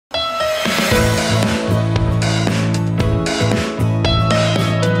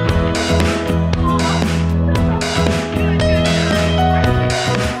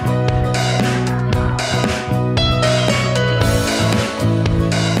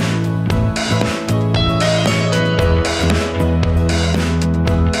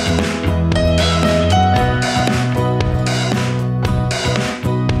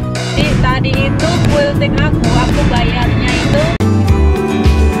aku bayarnya itu.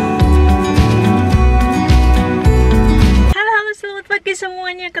 Halo, selamat pagi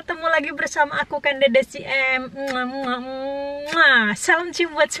semuanya. Ketemu lagi bersama aku kan Dede CM. Salam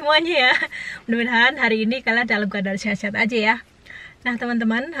cium buat semuanya ya. Mudah-mudahan hari ini kalian dalam keadaan sehat-sehat aja ya. Nah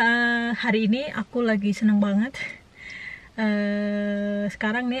teman-teman, hari ini aku lagi seneng banget.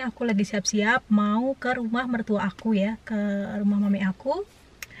 Sekarang nih aku lagi siap-siap mau ke rumah mertua aku ya, ke rumah mami aku.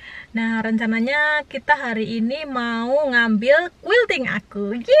 Nah rencananya kita hari ini mau ngambil quilting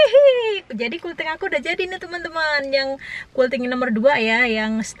aku. Yeay! Jadi quilting aku udah jadi nih teman-teman, yang quilting nomor 2 ya,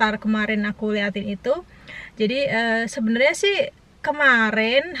 yang star kemarin aku liatin itu. Jadi sebenarnya sih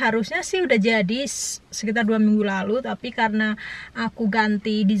kemarin harusnya sih udah jadi sekitar 2 minggu lalu, tapi karena aku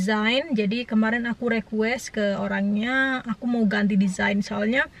ganti desain, jadi kemarin aku request ke orangnya aku mau ganti desain.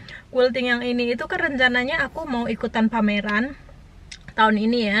 Soalnya quilting yang ini itu kan rencananya aku mau ikutan pameran tahun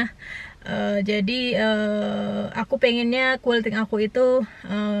ini ya. Jadi aku pengennya quilting aku itu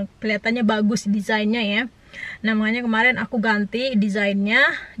kelihatannya bagus desainnya ya. Nah makanya kemarin aku ganti desainnya,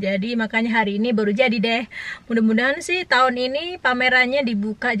 jadi makanya hari ini baru jadi deh. Mudah-mudahan sih tahun ini pamerannya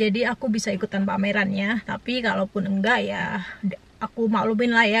dibuka, jadi aku bisa ikutan pamerannya. Tapi kalaupun enggak ya aku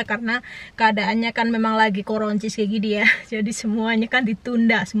maklumin lah ya, karena keadaannya kan memang lagi koroncis kayak gini ya. Jadi semuanya kan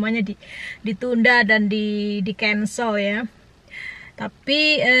ditunda, semuanya ditunda dan di cancel ya.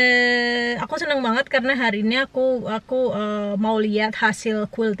 Tapi aku seneng banget karena hari ini aku mau lihat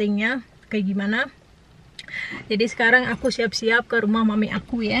hasil quiltingnya kayak gimana. Jadi sekarang aku siap-siap ke rumah mami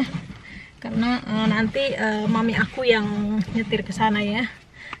aku ya, karena nanti mami aku yang nyetir ke sana ya.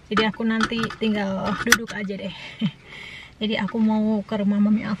 Jadi aku nanti tinggal duduk aja deh. Jadi aku mau ke rumah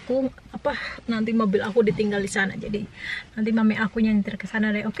mami aku, nanti mobil aku ditinggal di sana. Jadi nanti mami aku yang nyetir ke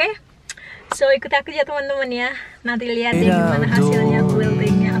sana deh, oke? So ikut aku ya teman-teman ya. Nanti lihat deh gimana hasilnya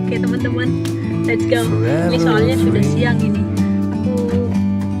quiltingnya. Oke teman-teman, let's go. Ini soalnya sudah siang ini. Aku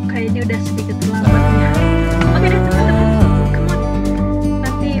kayaknya udah sedikit terlambat ya. Oke deh teman-teman, come on.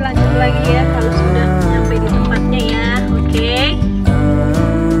 Nanti lanjut lagi ya kalau sudah nyampe di tempatnya ya, oke?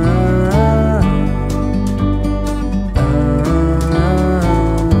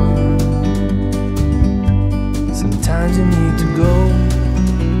 Sometimes you need to go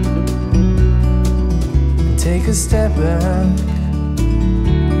and take a step back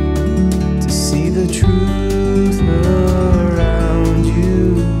to see the truth around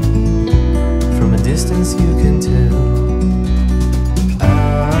you. From a distance you can tell.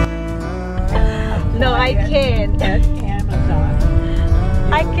 No, I can't. That's Amazon.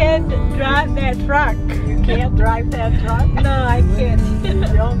 I can't drive that truck. You can't drive that truck? No, I can't. You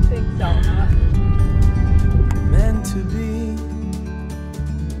don't think so, huh? Meant to be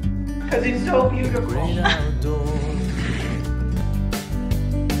Because it's so beautiful. great outdoors.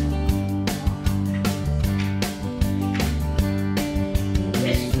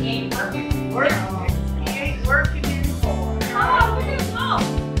 This ain't working. He ain't working anymore. Oh, look at mom.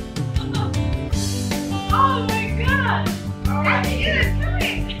 Oh my god. What are you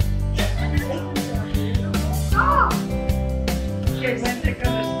doing? Oh! Okay, when's it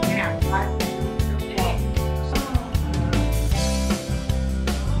gonna snap?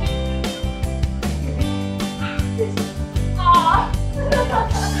 Aw.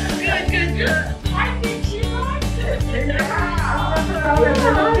 Good. I think she likes it.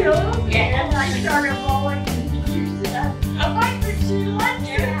 Yeah, I started mowing and she said, I think she likes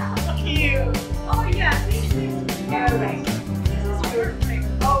it. yeah, cute. Oh yeah, this is Perfect. This is perfect.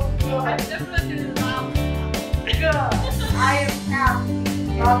 Oh, I'm good. definitely mom. Good. I am happy.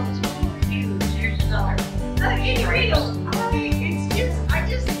 Love to you. Here's another. I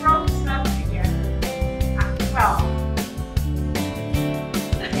just throw stuff together. Well,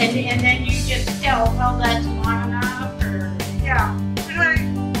 and then you just tell, well, that's long enough, or yeah.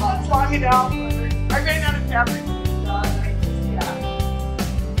 Well, it's long enough. Or I may not have everything done. I just, yeah.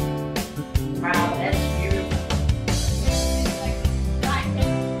 Wow, that's beautiful.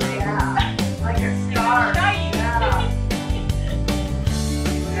 Yeah, like a star. Yeah.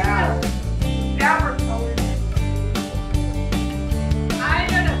 Yeah. Never colored. I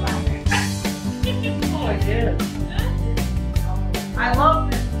don't know about it. Oh, it is. I love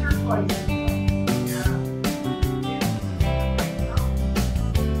this turquoise. This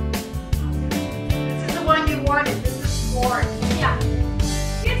is the one you wanted. This is for it. Yeah.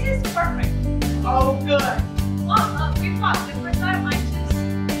 This is perfect. Oh, good. Well, we thought the first time I just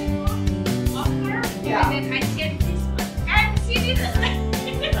walked there, Yeah. and then I get this one. And she didn't.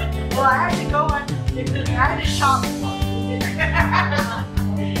 Well, I had to go on. I had to shop for it.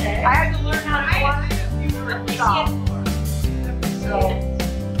 Okay. I had to learn how to watch the computer shop. So,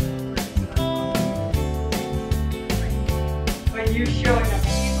 you're showing up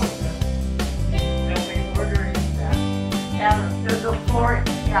people that we ordering that. Yeah, the floor,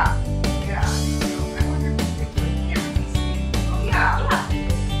 yeah. Yeah. I wonder if they could hear me speak. Oh, yeah.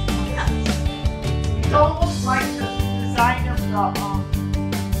 It's almost like the design of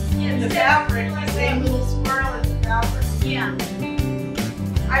the fabric, the same little swirl in the fabric. Yeah.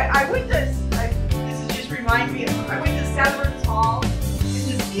 I went to, this is just remind me of, I went to Severance Hall, and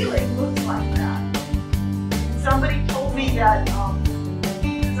the ceiling looks like that. Somebody told me that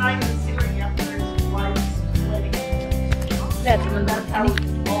he designed the ceiling after his wife's wedding. Lihat teman-teman, That's how it's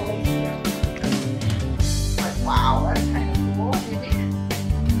always been. Like, wow, that's kind of cool.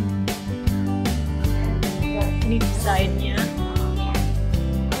 ini desainnya.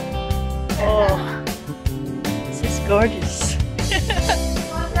 Oh, this is gorgeous.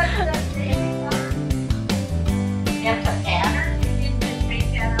 That's a pattern? You didn't just make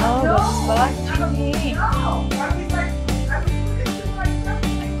that up? Oh, No, bagus banget I was- ini. No, I was looking through my stuff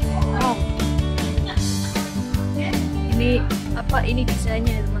and like, oh, Oh, ini apa? Ini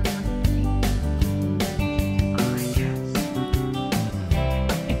desainnya teman-teman. Oh, yes.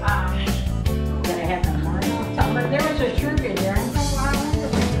 Gonna have the money. But there was a shirt in there.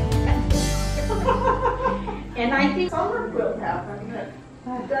 And I think summer quilt happened.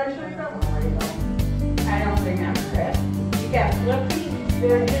 Did I show you that one? I don't remember it. You got Flippy.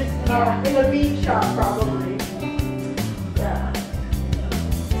 They're just in a meat shop probably. Yeah.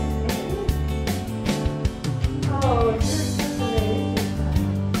 Oh, you're just amazing.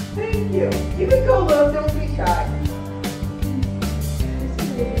 Thank you. You can go low, don't be shy.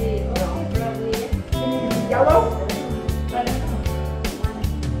 Yellow?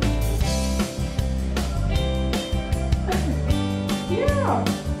 Yeah.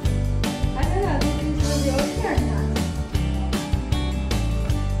 I don't know, this is really okay or not?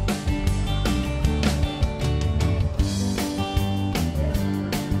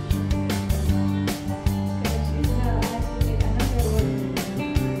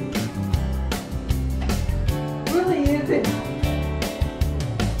 Really isn't.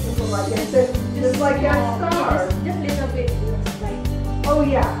 Like I said, just like that star. Just little bit looks like Oh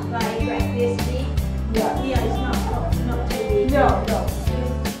yeah. this big. Yeah. Yeah, it's not too big. No, no.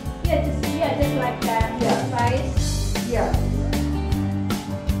 Yeah, just like that. Yeah. Size. Yeah.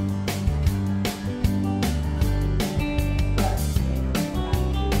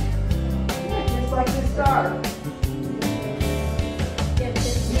 Yeah, just like the star. Yeah,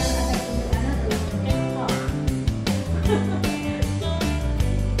 just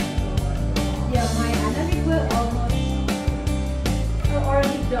yeah, my another will almost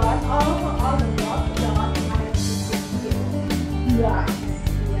already done. All the block done. I have to put here. Nice.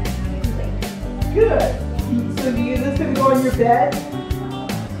 Yeah. Good. So do you this gonna go on your bed?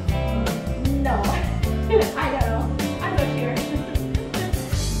 No, I don't know. I'm not sure.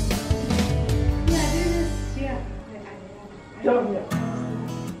 Yeah, this is yeah. Don't you?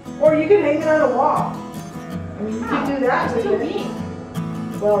 Or you can hang it on a wall. I mean, you can do that It's with too it. big.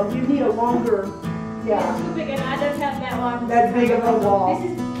 Well, you need a longer, yeah, It's too big, and I don't have that one. that big of a wall.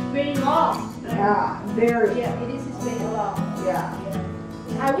 This is very long. Yeah, very. Yeah, it is very long. Yeah.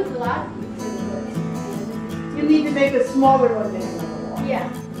 I would like You need to make a smaller one than the wall. yeah.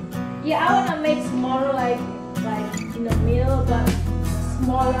 Yeah, I wanna make smaller like in the middle, but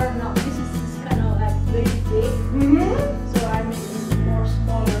smaller. No, this is kind of like very big. Mm-hmm. So I make it more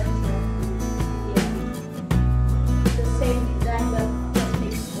smaller. So yeah, the same design, but just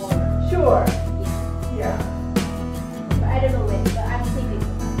make smaller. Sure. Yeah. Yeah. But I don't know when, but I'm thinking.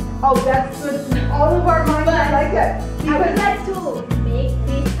 Oh, that's good. All of our minds are like that. I would like to make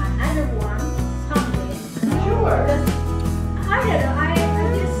this another one someday. Sure. Because I don't know, I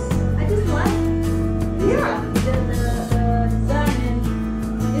just like Yeah. the design, and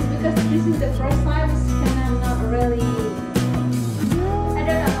it's because this is the first time. It's kind of not really. I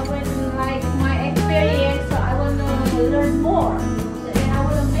don't know when like my experience, so I want to learn more, and I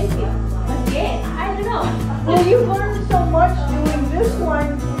want to make it again. I don't know. Well, you learned so much doing this one,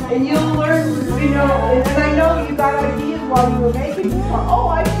 and you'll learn, you know, and I know you got ideas while you were making this one. Oh,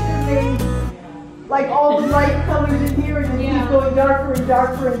 I should have made like all the light colors in here and then Yeah. keep going darker and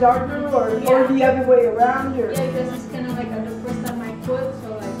darker and darker, or Yeah. the other way around, or Yeah, because it's kind of like the first time I put, so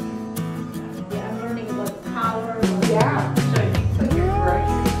like, yeah, I'm learning about the color. yeah. So you put your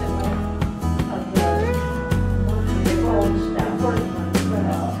groceries in the, of the old stuff.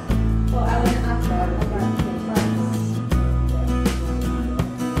 Well, I want to ask her about the price.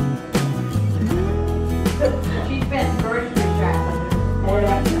 She's been grocery shopping or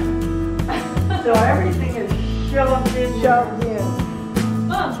whatever. So everything is shoved in. Shoved in.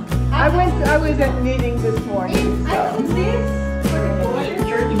 Oh, I was at meeting this morning. I So. put this for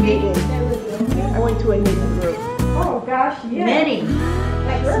meeting. I went to a knitting group. Oh gosh, yeah. Many.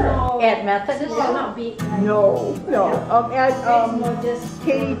 Like small. At Methodist? It's not big. No, no. At Just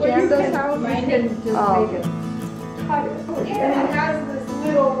Katie Well, you Janda's can- house. you can just make it cut it. And it has this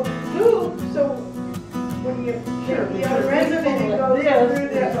little loop, so when you take the other end of it, it goes through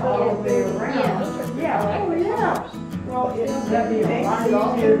this all the way around. Yeah, oh yeah. Well, it's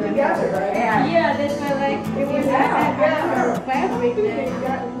easier together, right? Yeah, that's why like It was fabric.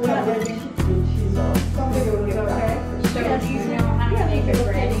 Something that was okay. So do you know how to make it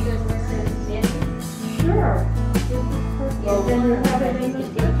ready? Sure. Well, then you have it in the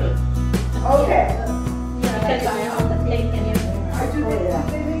picture. Okay. Because I also take it in.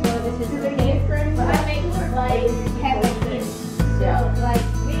 Do they make for any? But I make like heavy, so like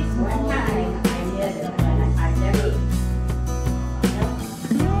really small time. I did it, and I never.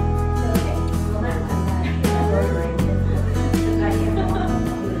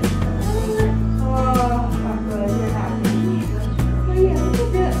 Oh, I'm glad you're happy.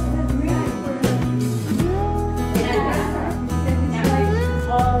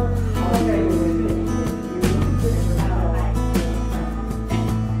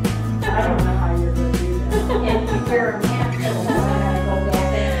 I don't know how you're going to do that.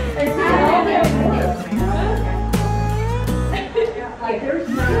 Like there's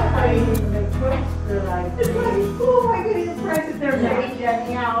somebody in the quilts that I It's like, oh, I could even price it there. Yeah,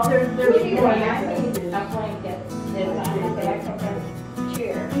 there's one.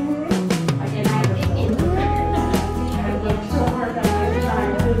 I worked so hard on my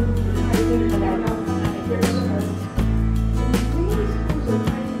design. I think that I don't there's some.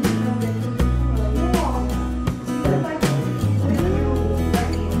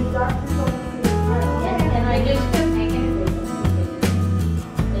 And I just kept making it.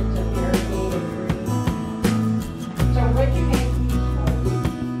 It's a variegated green. So what'd you make these for?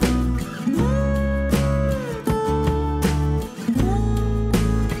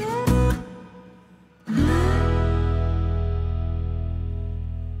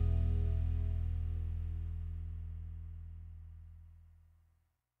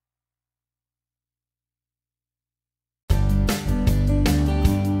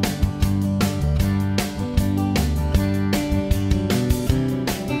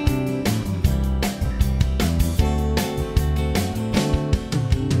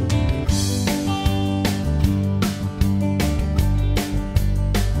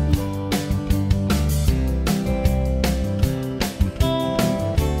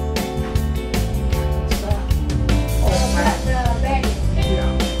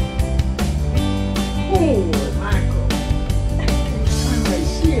 Holy mackerel. Each time I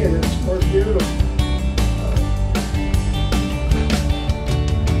see it, it's more beautiful.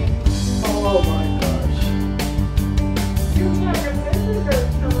 Oh my gosh.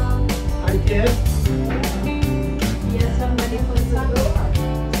 I did. Yeah, somebody put some.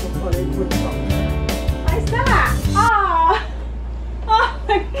 Somebody put something. I saw. Oh, oh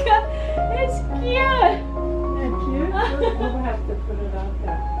my god, it's cute. We'll have to put it out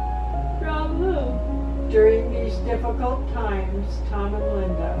there. From who? During these difficult times, Tom and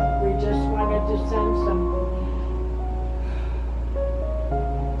Linda, we just wanted to send some.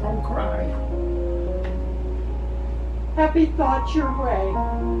 Don't cry. Happy thoughts your way.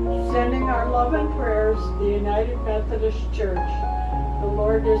 Sending our love and prayers to the United Methodist Church. The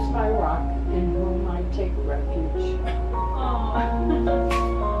Lord is my rock, in whom I take refuge.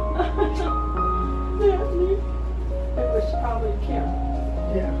 It was probably Kim.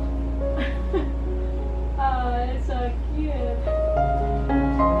 Yeah. Oh, it's so cute.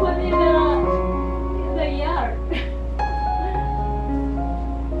 Put in the yard.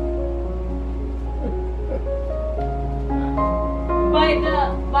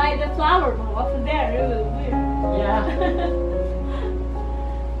 by the flower over there. It was weird. Yeah.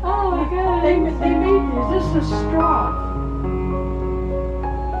 Oh my god. They made these. This is straw.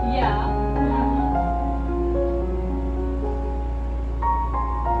 Yeah.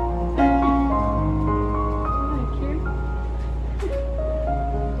 Thank you.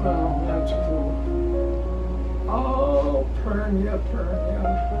 Oh, that's cool. Oh, Pernia.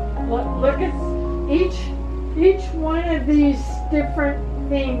 Look at each one of these different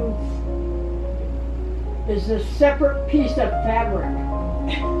things is a separate piece of fabric.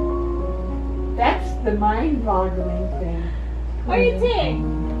 That's the mind-boggling thing. What do you think?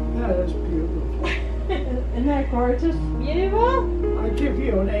 That is beautiful. Isn't that gorgeous? Beautiful? I give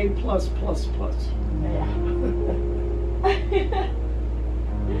you an A+++. Yeah.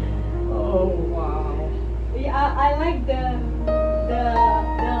 Oh, wow. Yeah, I like the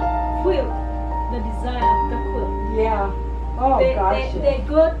quilt, the design of the quilt. Yeah. Oh, gosh, they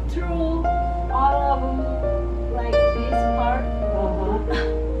go through all of them like this part.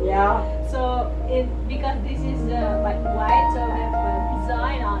 Yeah. So because this is like white, so I have a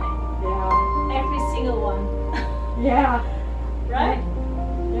design on it. Yeah. Every single one. Yeah. Right?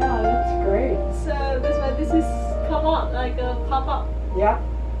 Yeah, that's great. So that's why this is come out like a pop-up. Yep.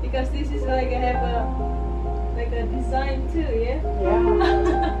 Because this is like I have a design too, yeah?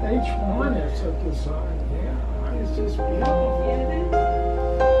 Yeah. Each one is a design, yeah. It's just beautiful. Yeah, it is.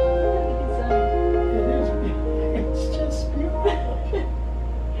 It is beautiful. It's just beautiful.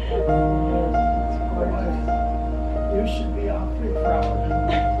 You should be awfully proud.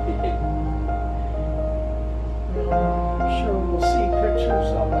 I'm sure we'll see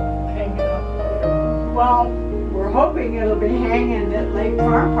pictures of it hanging up later. Well, we're hoping it'll be hanging at Lake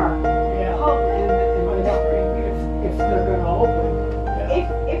Farm Park Yeah. in the spring if they're going to open.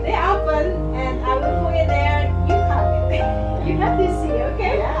 If they open and I will put it there, you come. You have to see,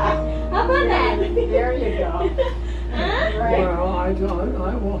 okay? Yeah. How about that? There you go. Huh? Right. Well, I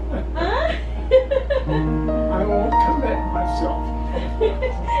won't. Huh? I won't commit myself.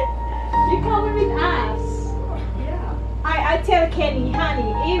 You come with us. Yeah. I tell Kenny,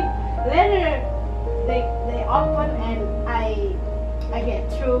 honey, if later they open and I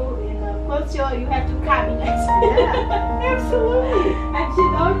get through in the first show, you have to come in next. Yeah. Absolutely. I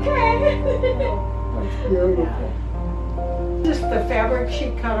said, okay. That's beautiful. Just the fabric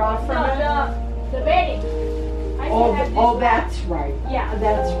she cut off from it? No, the bedding. I still have this Oh, one. that's right. Yeah.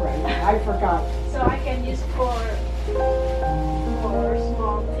 That's right. I forgot. So I can use for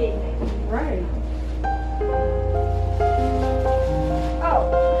small thing. Right. Oh,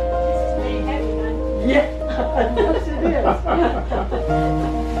 this is very heavy, huh? Yeah. Yes, it is.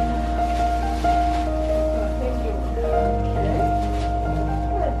 Thank you.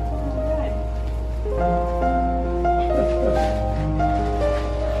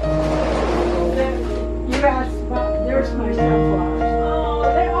 Okay. You asked about, there's my sunflowers. Oh,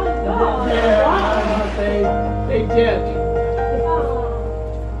 they're all gone. Yeah, they did.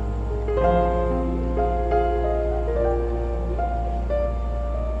 Oh.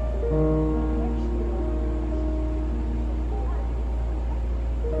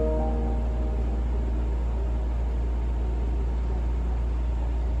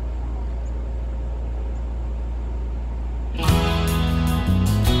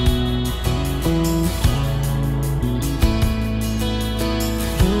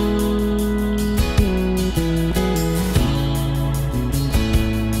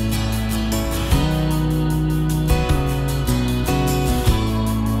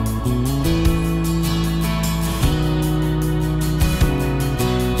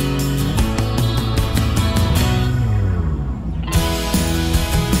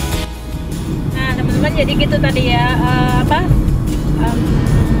 Jadi gitu tadi ya,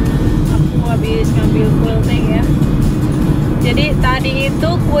 aku habis ngambil quilting ya. Jadi tadi itu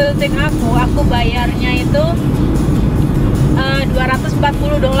quilting aku bayarnya itu $240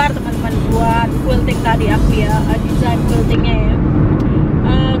 teman-teman buat quilting tadi aku ya, desain quiltingnya ya.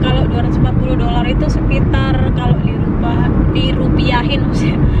 Kalau $240 itu sekitar kalau dirupiahin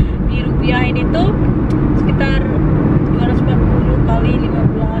itu sekitar 240 kali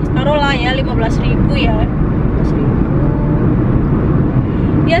 15, taruhlah ya 15.000 ya,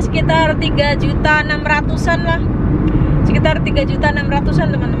 15.000 ya, sekitar 3.600.000-an lah, sekitar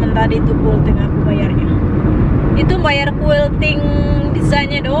 3.600.000-an teman-teman tadi itu quilting aku bayarnya. Itu bayar quilting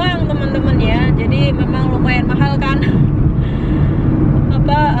desainnya doang teman-teman ya, jadi memang lumayan mahal kan.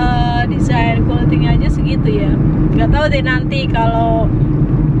 Desain quilting aja segitu ya. Nggak tahu deh nanti kalau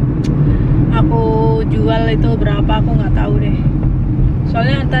aku jual itu berapa, aku nggak tahu deh.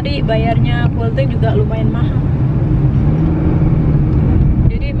 Soalnya tadi bayarnya quilting juga lumayan mahal.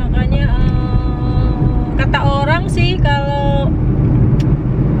 Jadi makanya kata orang sih kalau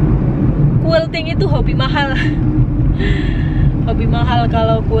quilting itu hobi mahal. Hobi mahal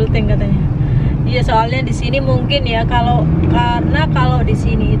kalau quilting katanya. Iya, soalnya di sini mungkin ya karena kalau di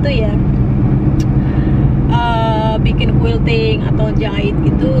sini itu ya bikin quilting atau jahit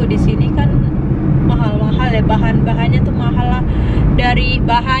gitu di sini kan mahal-mahal ya, bahan-bahannya tuh mahal lah. Dari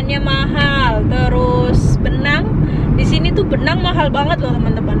bahannya mahal, terus benang di sini tuh benang mahal banget loh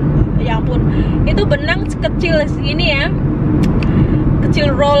teman-teman. Ya ampun, itu benang kecil segini ya, kecil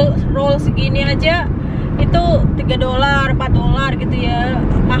roll segini aja itu $3, $4 gitu ya,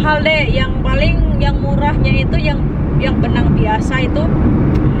 mahal deh. Yang murahnya itu yang benang biasa itu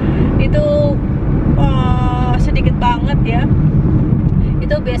sedikit banget ya.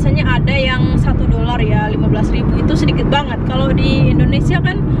 Itu biasanya ada yang $1 ya, 15.000, itu sedikit banget. Kalau di Indonesia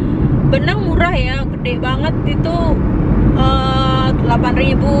kan benang murah ya, gede banget itu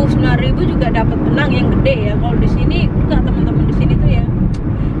 8.000, 9.000 juga dapat benang yang gede ya. Kalau di sini enggak, teman-teman, di sini tuh ya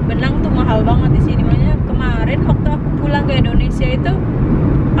benang tuh mahal banget di sini. Makanya kemarin waktu aku pulang ke Indonesia itu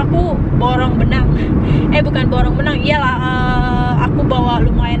aku borong benang. Bukan borong benang, iyalah, aku bawa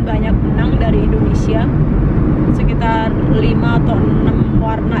lumayan banyak benang dari Indonesia, sekitar 5 atau 6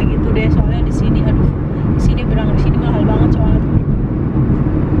 warna gitu deh. Soalnya di sini, di sini benang di sini mahal banget soalnya.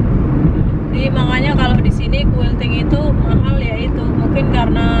 Jadi makanya kalau di sini quilting itu mahal ya, itu mungkin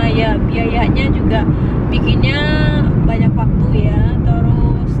karena ya biayanya juga bikinnya banyak waktu ya,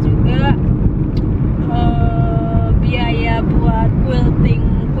 terus juga biaya buat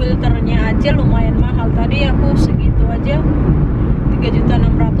quilternya aja lumayan mahal. Tadi aku segitu aja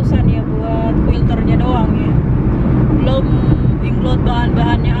 3.600.000-an ya buat quilternya doang ya, belum include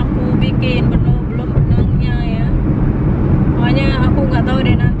bahan-bahannya aku bikin, belum benangnya ya. Makanya aku nggak tahu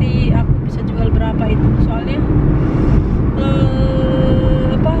deh nanti aku bisa jual berapa itu, soalnya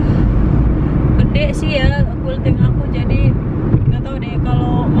gede sih ya quilting aku. Jadi nggak tahu deh,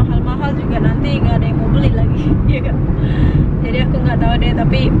 kalau mahal-mahal juga nanti nggak ada yang mau beli lagi ya kan. Jadi aku nggak tahu deh,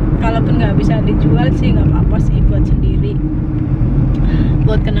 tapi kalaupun nggak bisa dijual sih nggak apa-apa sih, buat sendiri,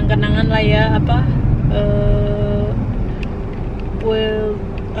 buat kenang-kenangan lah ya. Quilt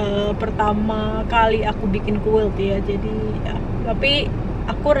pertama kali aku bikin quilt ya. Jadi ya, tapi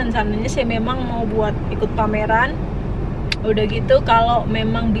aku rencananya sih memang mau buat ikut pameran. Udah gitu kalau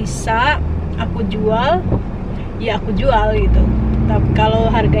memang bisa aku jual ya aku jual gitu. Tapi kalau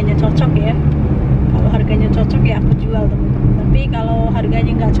harganya cocok ya, kalau harganya cocok ya aku jual, teman-teman. Tapi kalau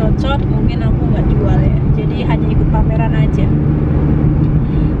harganya nggak cocok mungkin aku nggak jual ya. Jadi hanya ikut pameran aja.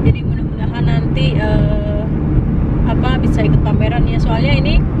 Jadi mudah-mudahan nanti bisa ikut pameran ya. Soalnya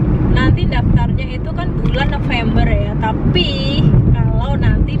ini nanti daftarnya itu kan bulan November ya. Tapi kalau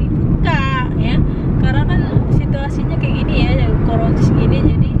nanti dibuka ya, karena kan situasinya kayak gini ya, corona segini,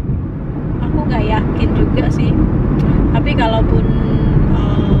 jadi aku nggak yakin juga sih. Tapi kalaupun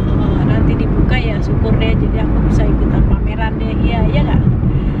nanti dibuka ya syukur deh, jadi aku bisa ikutan pameran deh. Iya nggak?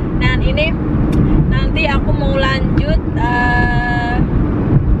 Dan ini nanti aku mau lanjut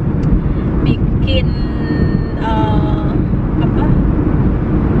bikin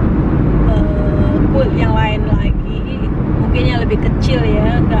quilt yang lain lagi, mungkin yang lebih kecil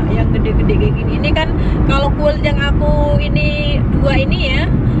ya, nggak yang gede-gede kayak gini. Ini kan kalau quilt yang aku ini 2 ini ya,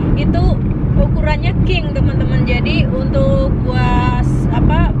 itu ukurannya king, teman-teman. Jadi untuk buat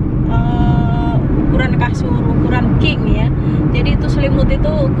ukuran kasur, ukuran king ya. Jadi itu selimut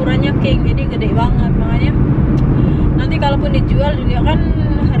itu ukurannya king, jadi gede banget. Makanya nanti kalaupun dijual juga kan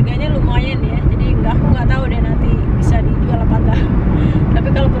harganya lumayan ya. Jadi aku nggak tahu deh nanti bisa dijual apa enggak. Tapi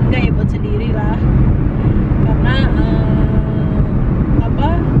kalaupun enggak ya buat sendiri lah, karena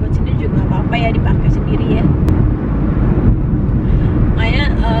buat sendiri juga nggak apa-apa ya, dipakai sendiri ya. Makanya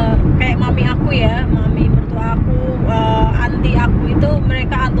kayak mami aku ya, mami mertua aku, anti aku itu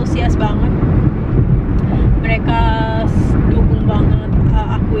mereka antusias banget, mereka dukung banget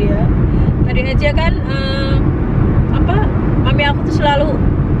aku ya. Tadi aja kan mami aku tuh selalu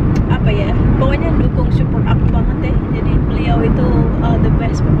pokoknya dukung, support aku banget deh. Jadi beliau itu the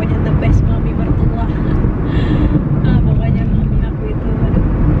best, pokoknya the best mami mertua. Pokoknya mami aku itu dan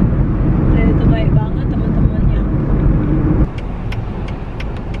itu baik banget teman-temannya.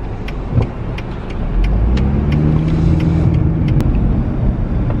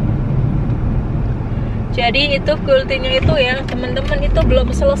 Jadi itu quiltingnya itu ya teman-teman, itu belum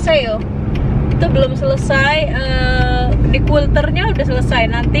selesai yo. Itu belum selesai, di quilternya udah selesai.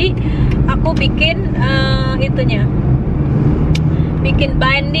 Nanti aku bikin bikin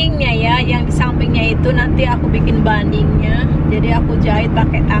bindingnya ya, yang di sampingnya itu nanti aku bikin bindingnya. Jadi aku jahit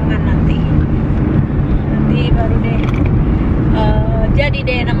pakai tangan nanti baru deh jadi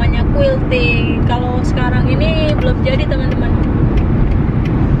deh namanya quilting. Kalau sekarang ini belum jadi teman-teman.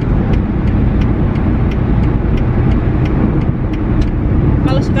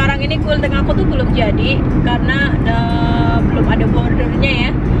 Kalau sekarang ini quilting aku tuh belum jadi karena belum ada bordernya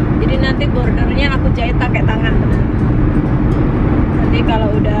ya. Jadi nanti bordernya aku jahit pakai tangan. Nanti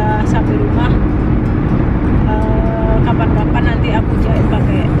kalau udah sampai rumah kapan-kapan nanti aku jahit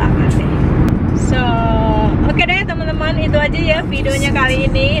pakai tangan deh. So oke deh teman-teman, itu aja ya videonya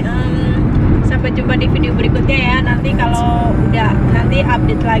kali ini. Sampai jumpa di video berikutnya ya. Nanti kalau udah nanti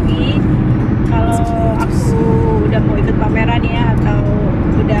update lagi kalau aku udah mau ikut pameran ya, atau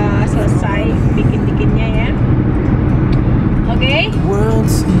udah selesai bikin-bikinnya ya. Oke,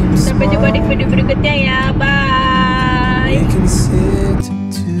 sampai jumpa di video berikutnya ya. Bye. We can sit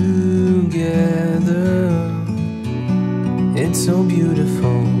together. It's so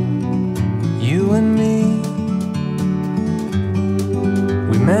beautiful, you and me.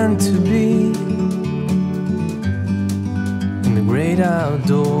 great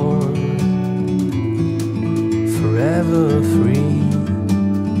outdoors, forever free.